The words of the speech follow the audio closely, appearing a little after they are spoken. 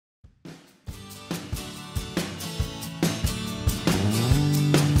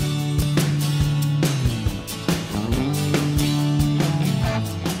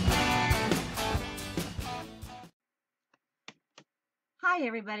Hi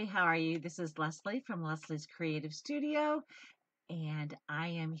everybody, how are you? This is Leslie from Leslie's Creative Studio, and I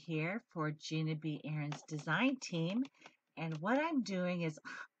am here for Gina B. Aaron's design team. And what I'm doing is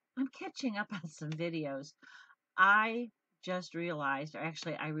I'm catching up on some videos. I just realized, or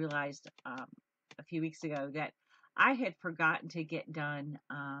actually I realized a few weeks ago that I had forgotten to get done.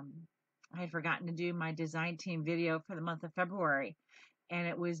 I had forgotten to do my design team video for the month of February, and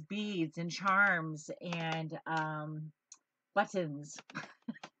it was beads and charms and buttons,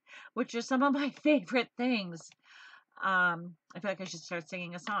 which are some of my favorite things. I feel like I should start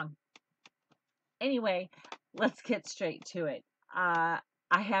singing a song. Anyway, let's get straight to it. I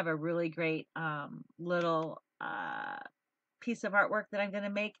have a really great little piece of artwork that I'm going to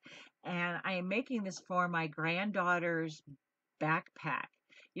make, and I am making this for my granddaughter's backpack.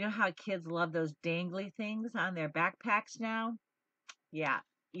 You know how kids love those dangly things on their backpacks now? Yeah,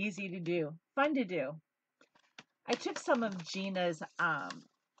 easy to do, fun to do. I took some of Gina's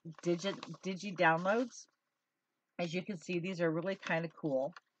digi downloads. As you can see, these are really kind of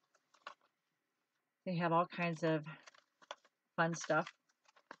cool. They have all kinds of fun stuff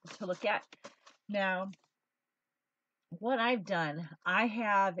to look at. Now, what I've done, I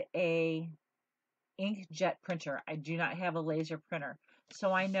have a inkjet printer. I do not have a laser printer.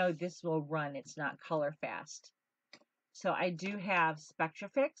 So I know this will run. It's not color fast. So I do have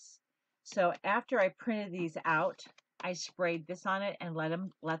Spectrafix. So after I printed these out, I sprayed this on it and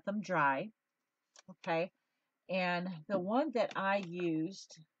let them dry. Okay. And the one that I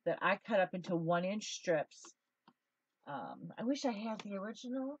used, that I cut up into 1-inch strips, I wish I had the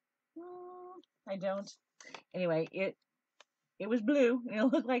original. I don't. Anyway, it was blue and it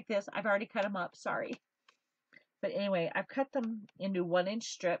looked like this. I've already cut them up, sorry. But anyway, I've cut them into 1-inch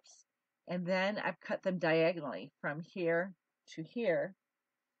strips, and then I've cut them diagonally from here to here.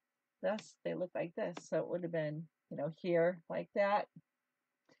 Thus, they look like this. So it would have been, here like that,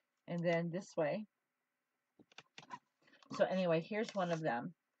 and then this way. So anyway, here's one of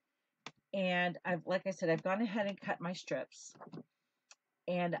them. And like I said, I've gone ahead and cut my strips,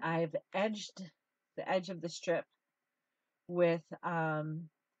 and I've edged the edge of the strip with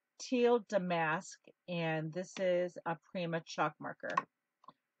teal damask, and this is a Prima chalk marker,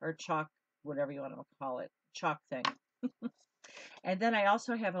 or chalk, whatever you want to call it, chalk thing. And then I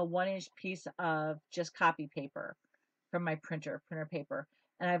also have a 1-inch piece of just copy paper from my printer paper,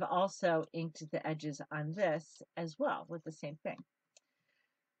 and I've also inked the edges on this as well with the same thing.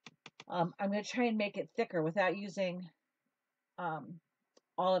 I'm going to try and make it thicker without using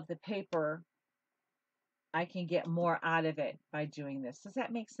all of the paper. I can get more out of it by doing this. Does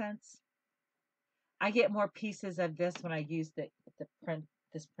that make sense? I get more pieces of this when I use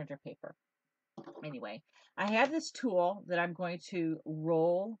this printer paper. Anyway, I have this tool that I'm going to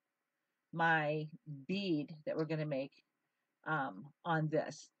roll my bead that we're going to make on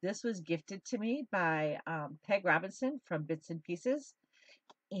this. This was gifted to me by Peg Robinson from Bits and Pieces,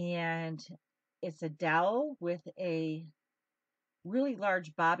 and it's a dowel with a really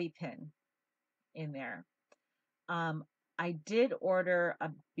large bobby pin in there. I did order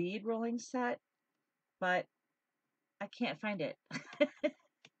a bead rolling set, but I can't find it.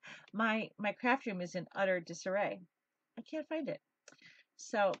 My craft room is in utter disarray. I can't find it.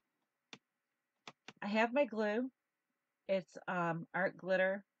 So I have my glue. It's art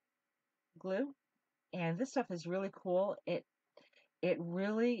glitter glue, and this stuff is really cool. It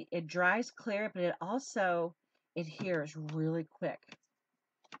dries clear, but it also adheres really quick.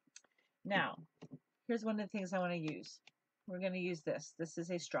 Now, here's one of the things I want to use. We're going to use this. This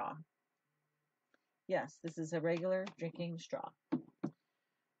is a straw. Yes, this is a regular drinking straw.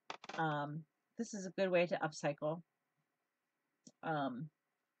 This is a good way to upcycle. I'm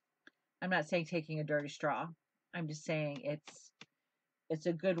not saying taking a dirty straw. I'm just saying it's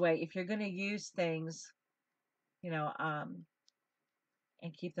a good way if you're going to use things, and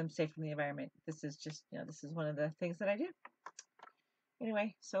keep them safe from the environment. This is just, this is one of the things that I do.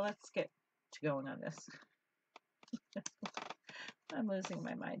 Anyway, so let's get to going on this. I'm losing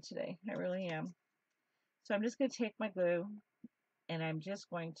my mind today. I really am. So I'm just going to take my glue, and I'm just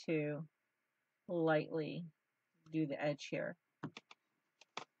going to lightly do the edge here.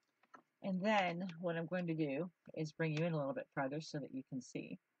 And then what I'm going to do is bring you in a little bit farther so that you can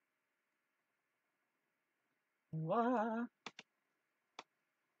see. Voila!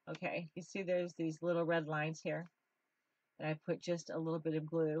 Okay, you see there's these little red lines here, and I put just a little bit of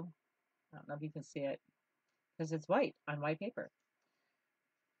glue. I don't know if you can see it because it's white on white paper.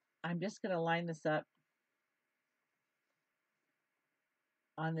 I'm just going to line this up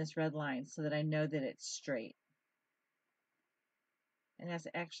on this red line so that I know that it's straight. And that's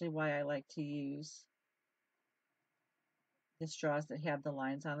actually why I like to use the straws that have the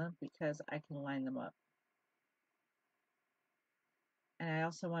lines on them because I can line them up. And I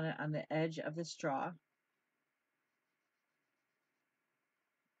also want it on the edge of the straw,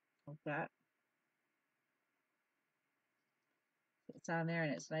 like that. It's on there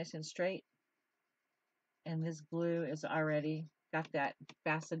and it's nice and straight. And this glue is already got that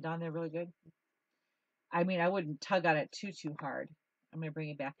fastened on there really good. I mean, I wouldn't tug on it too hard. I'm going to bring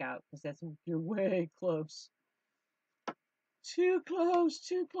it back out because you're way close. Too close,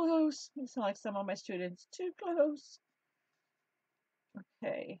 too close. You sound like some of my students. Too close.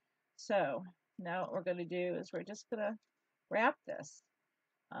 Okay, so now what we're going to do is we're just going to wrap this.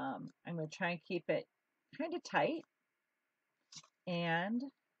 I'm going to try and keep it kind of tight. And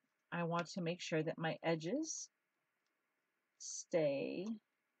I want to make sure that my edges stay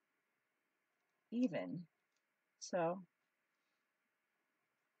even. So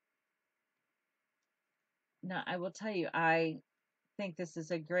now I will tell you, I think this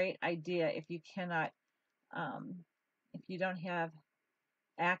is a great idea if you cannot, if you don't have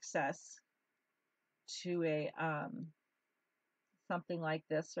access to a something like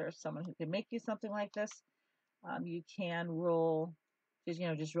this or someone who can make you something like this, you can roll,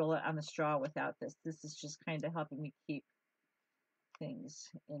 just roll it on the straw without this. This is just kind of helping me keep things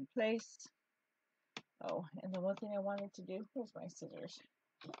in place. Oh, and the one thing I wanted to do, where's my scissors?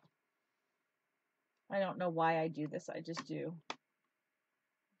 I don't know why I do this, I just do.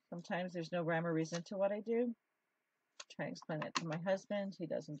 Sometimes there's no rhyme or reason to what I do. Try and explain that to my husband, he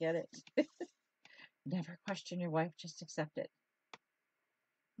doesn't get it. Never question your wife, just accept it.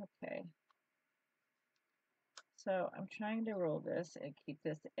 Okay. So I'm trying to roll this and keep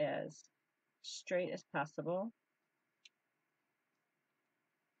this as straight as possible.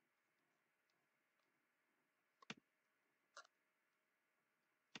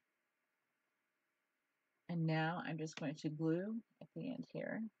 And now I'm just going to glue at the end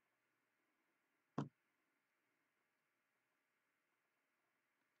here.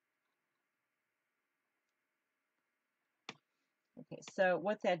 Okay, so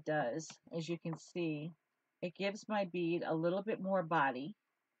what that does, as you can see, it gives my bead a little bit more body.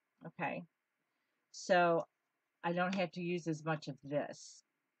 Okay, so I don't have to use as much of this.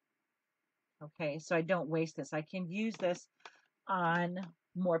 Okay, so I don't waste this. I can use this on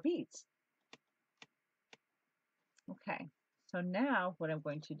more beads. Okay, so now what I'm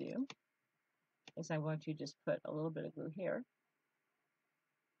going to do is I'm going to just put a little bit of glue here.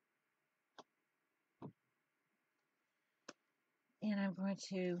 And I'm going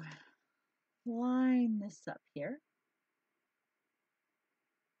to line this up here.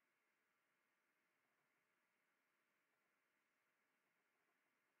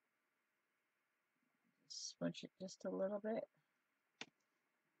 Smudge it just a little bit.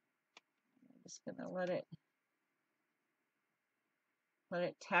 I'm just going to let it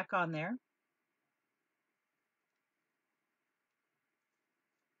tack on there.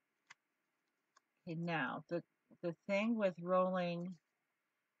 Okay, now the thing with rolling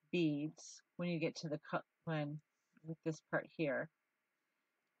beads, when you get to the with this part here,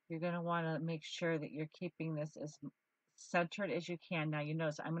 you're going to want to make sure that you're keeping this as centered as you can. Now you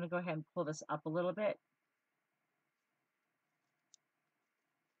notice I'm going to go ahead and pull this up a little bit.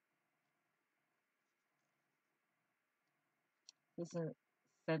 This is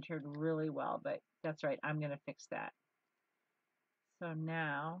centered really well, but that's right, I'm going to fix that. So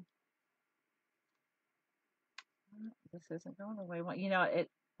now this isn't going the way I want.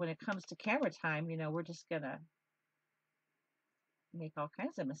 When it comes to camera time, we're just going to make all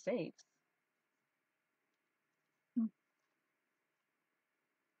kinds of mistakes.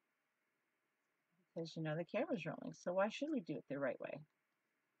 Because the camera's rolling, so why should we do it the right way?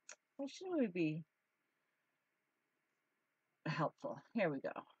 Why should we be helpful? Here we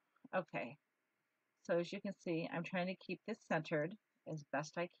go. Okay, so as you can see, I'm trying to keep this centered as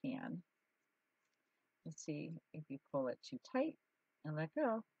best I can. Let's see, if you pull it too tight and let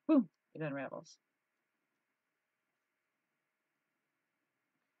go, boom, it unravels.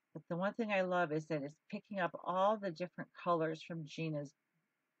 But the one thing I love is that it's picking up all the different colors from Gina's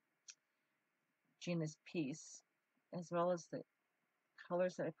piece, as well as the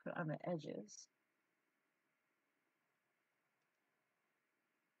colors that I put on the edges.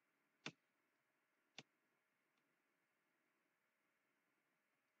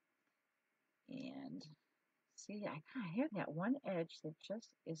 And see, I have that one edge that just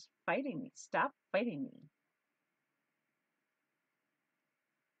is fighting me. Stop fighting me.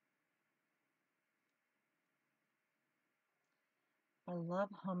 I love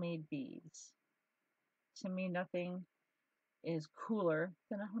homemade beads. To me, nothing is cooler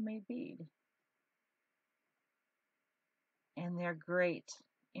than a homemade bead. and they're great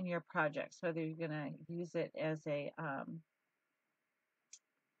in your projects, whether you're going to use it as a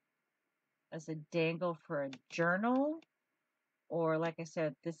dangle for a journal, or like I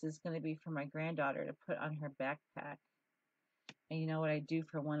said, this is going to be for my granddaughter to put on her backpack. And you know what I do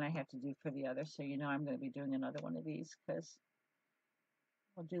for one, I have to do for the other. So you know I'm going to be doing another one of these because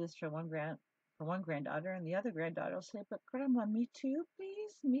I'll do this for one granddaughter, and the other granddaughter will say, "But Grandma, me too,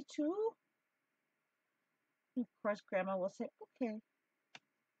 please, me too." And of course, Grandma will say, "Okay,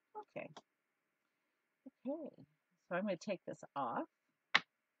 okay, okay." So I'm going to take this off.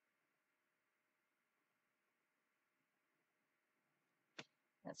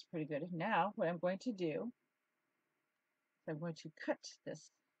 That's pretty good. Now, what I'm going to do is I'm going to cut this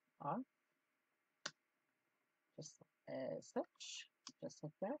off, just as such, just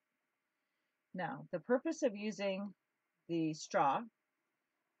like that. Now, the purpose of using the straw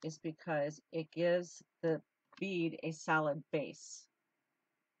is because it gives the bead a solid base.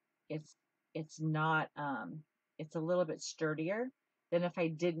 It's not it's a little bit sturdier than if I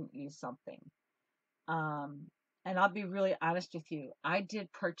didn't use something. And I'll be really honest with you. I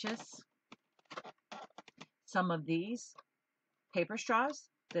did purchase some of these paper straws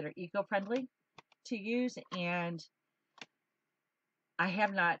that are eco-friendly to use, and I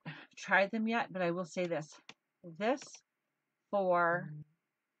have not tried them yet, but I will say this. This for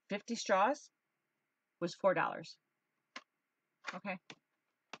 50 straws was $4. Okay.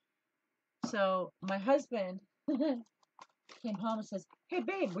 So my husband came home and says, "Hey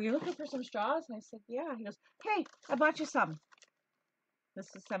babe, were you looking for some straws?" And I said, "Yeah." He goes, "Hey, I bought you some."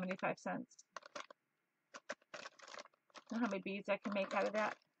 This is 75 cents. You know how many beads I can make out of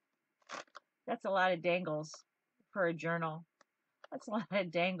that? That's a lot of dangles for a journal. That's a lot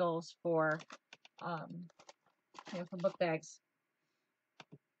of dangles for for book bags.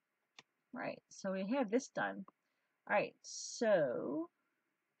 Right. So we have this done. All right. So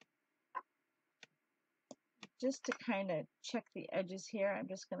just to kind of check the edges here, I'm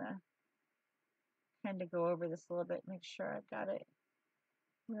just gonna kind of go over this a little bit, make sure I've got it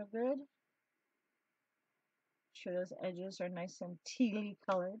real good. Make sure those edges are nice and tealy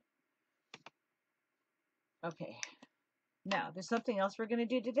colored. Okay. Now, there's something else we're going to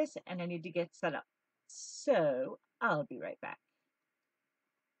do to this, and I need to get set up. So, I'll be right back.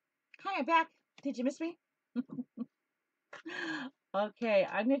 Hi, I'm back. Did you miss me? Okay,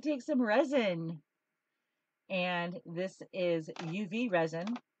 I'm going to take some resin. And this is UV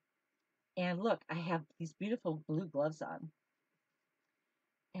resin. And look, I have these beautiful blue gloves on.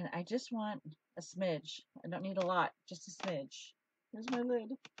 And I just want a smidge. I don't need a lot, just a smidge. Here's my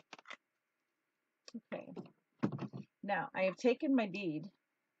lid. Okay. Now, I have taken my bead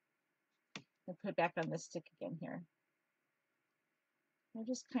and put it back on this stick again here. I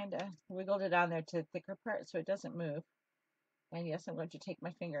just kind of wiggled it on there to the thicker part so it doesn't move. And yes, I'm going to take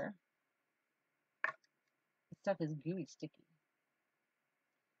my finger. The stuff is gooey sticky.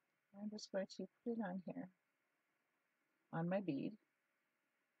 I'm just going to put it on here, on my bead.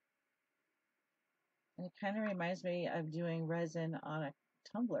 And it kind of reminds me of doing resin on a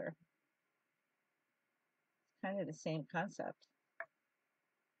tumbler. It's kind of the same concept.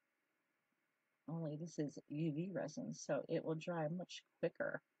 Only this is UV resin, so it will dry much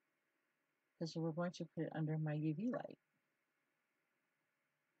quicker because we're going to put it under my UV light.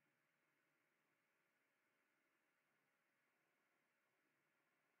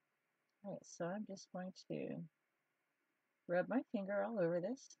 All right, so I'm just going to rub my finger all over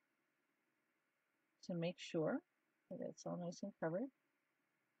this to make sure that it's all nice and covered.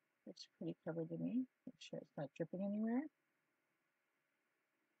 It's pretty covered to me. Make sure it's not dripping anywhere.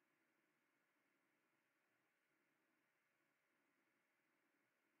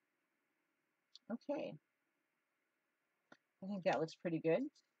 Okay. I think that looks pretty good.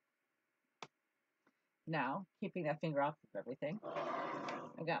 Now, keeping that finger off of everything,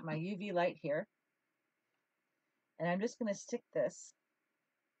 I got my UV light here. And I'm just going to stick this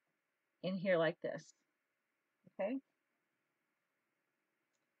in here like this. Okay?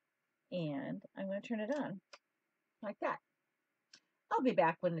 And I'm going to turn it on like that. I'll be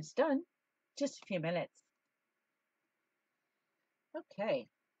back when it's done. Just a few minutes. Okay.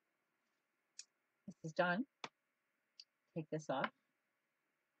 This is done. Take this off.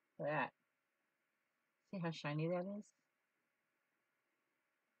 Look at that. See how shiny that is?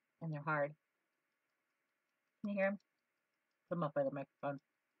 And they're hard. Can you hear them? Put them up by the microphone.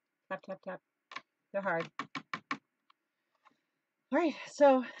 Tap, tap, tap. They're hard. All right,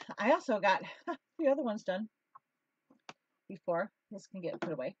 so I also got the other ones done before this can get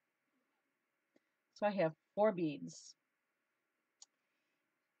put away. So I have 4 beads.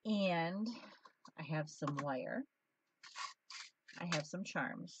 And I have some wire. I have some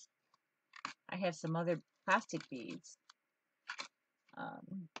charms. I have some other plastic beads.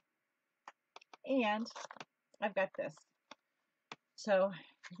 And I've got this. So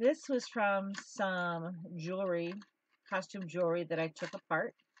this was from some jewelry, costume jewelry that I took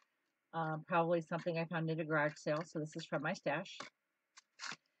apart. Probably something I found at a garage sale. So this is from my stash.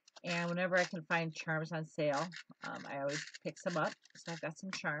 And whenever I can find charms on sale, I always pick some up. So I've got some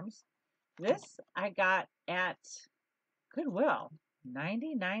charms. This I got at Goodwill,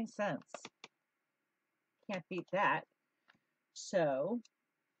 99 cents. Can't beat that. So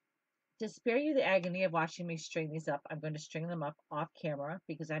to spare you the agony of watching me string these up, I'm going to string them up off camera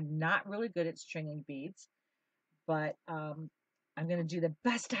because I'm not really good at stringing beads. But I'm going to do the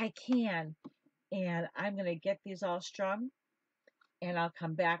best I can. And I'm going to get these all strung. And I'll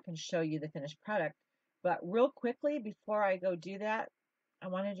come back and show you the finished product. But real quickly, before I go do that, I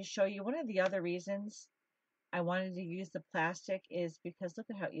wanted to show you one of the other reasons I wanted to use the plastic is because look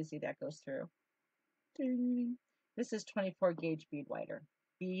at how easy that goes through. Ding. This is 24 gauge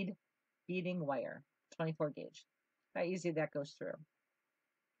beading wire, 24 gauge. How easy that goes through.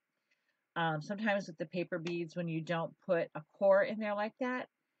 Sometimes with the paper beads, when you don't put a core in there like that,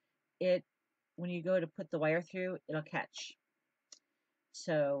 when you go to put the wire through, it'll catch.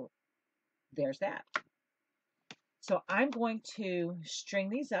 So there's that. So I'm going to string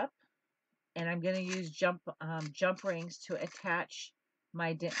these up, and I'm going to use jump rings to attach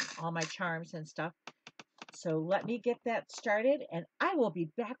all my charms and stuff. So let me get that started, and I will be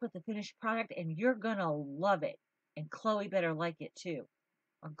back with the finished product, and you're going to love it. And Chloe better like it too,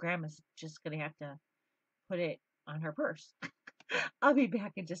 or Grandma's just going to have to put it on her purse. I'll be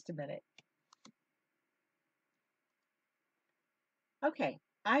back in just a minute. Okay,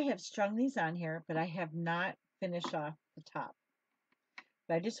 I have strung these on here, but I have not finished off the top.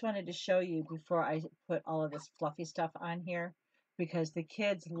 But I just wanted to show you before I put all of this fluffy stuff on here, because the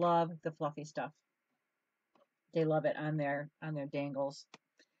kids love the fluffy stuff. They love it on their dangles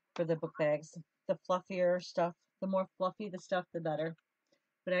for the book bags. The fluffier stuff, the more fluffy the stuff, the better.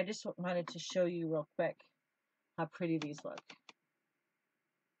 But I just wanted to show you real quick how pretty these look.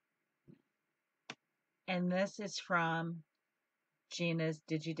 And this is from Gina's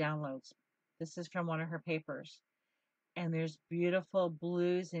Digi Downloads. This is from one of her papers. And there's beautiful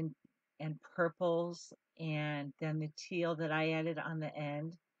blues and purples, and then the teal that I added on the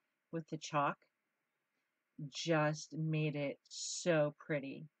end with the chalk just made it so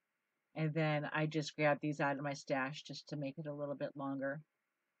pretty. And then I just grabbed these out of my stash just to make it a little bit longer.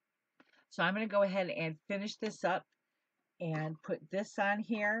 So I'm going to go ahead and finish this up and put this on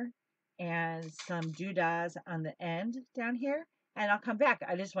here and some doodads on the end down here. And I'll come back.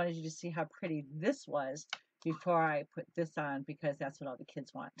 I just wanted you to see how pretty this was before I put this on, because that's what all the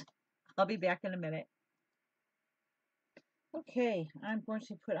kids want. I'll be back in a minute. Okay, I'm going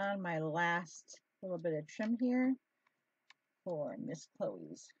to put on my last little bit of trim here for Miss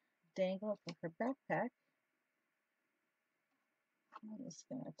Chloe's dangle for her backpack. I'm just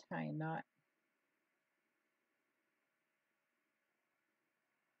going to tie a knot.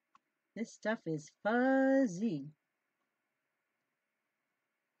 This stuff is fuzzy.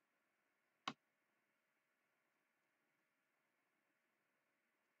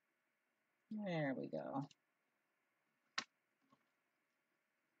 There we go.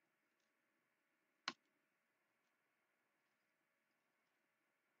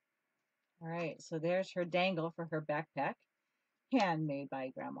 All right, so there's her dangle for her backpack, handmade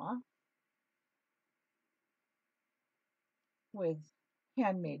by Grandma, with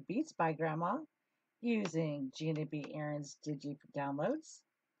handmade beats by Grandma, using Gina B. Aaron's Digi Downloads.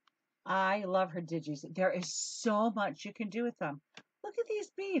 I love her digis. There is so much you can do with them. Look at these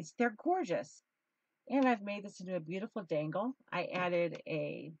beads. They're gorgeous. And I've made this into a beautiful dangle. I added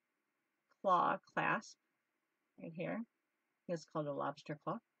a claw clasp right here. It's called a lobster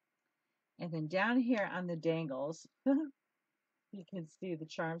claw. And then down here on the dangles, you can see the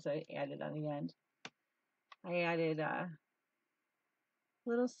charms I added on the end. I added a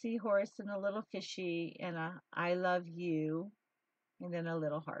little seahorse and a little fishy and a I love you, and then a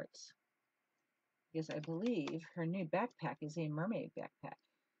little heart. Because I believe her new backpack is a mermaid backpack,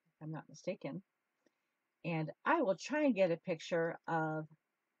 if I'm not mistaken. And I will try and get a picture of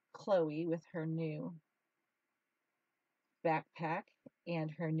Chloe with her new backpack and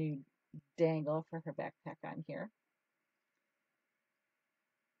her new dangle for her backpack on here.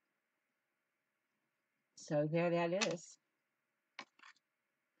 So there that is.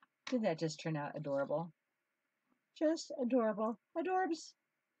 Didn't that just turn out adorable? Just adorable. Adorbs.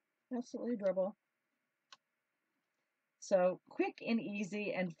 Absolutely adorable. So quick and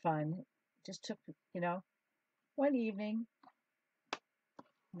easy and fun. Just took, one evening.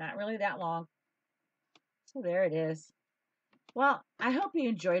 Not really that long. So there it is. Well, I hope you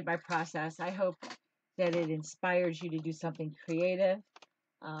enjoyed my process. I hope that it inspires you to do something creative.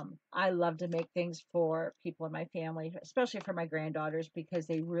 I love to make things for people in my family, especially for my granddaughters, because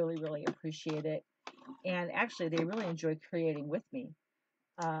they really, really appreciate it. And actually, they really enjoy creating with me,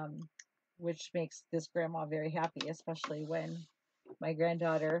 um, which makes this grandma very happy, especially when my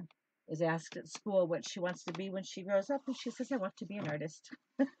granddaughter is asked at school what she wants to be when she grows up, and she says, I want to be an artist.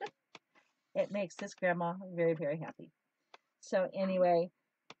 It makes this grandma very, very happy. So, anyway,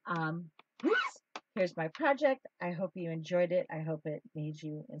 um, oops, here's my project. I hope you enjoyed it. I hope it made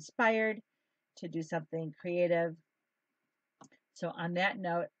you inspired to do something creative. So, on that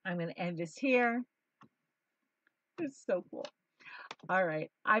note, I'm going to end this here. It's so cool. All right,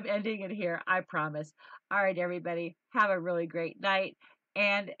 I'm ending it here, I promise. All right, everybody, have a really great night.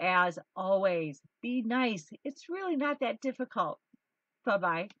 And as always, be nice. It's really not that difficult. Bye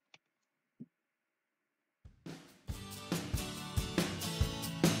bye.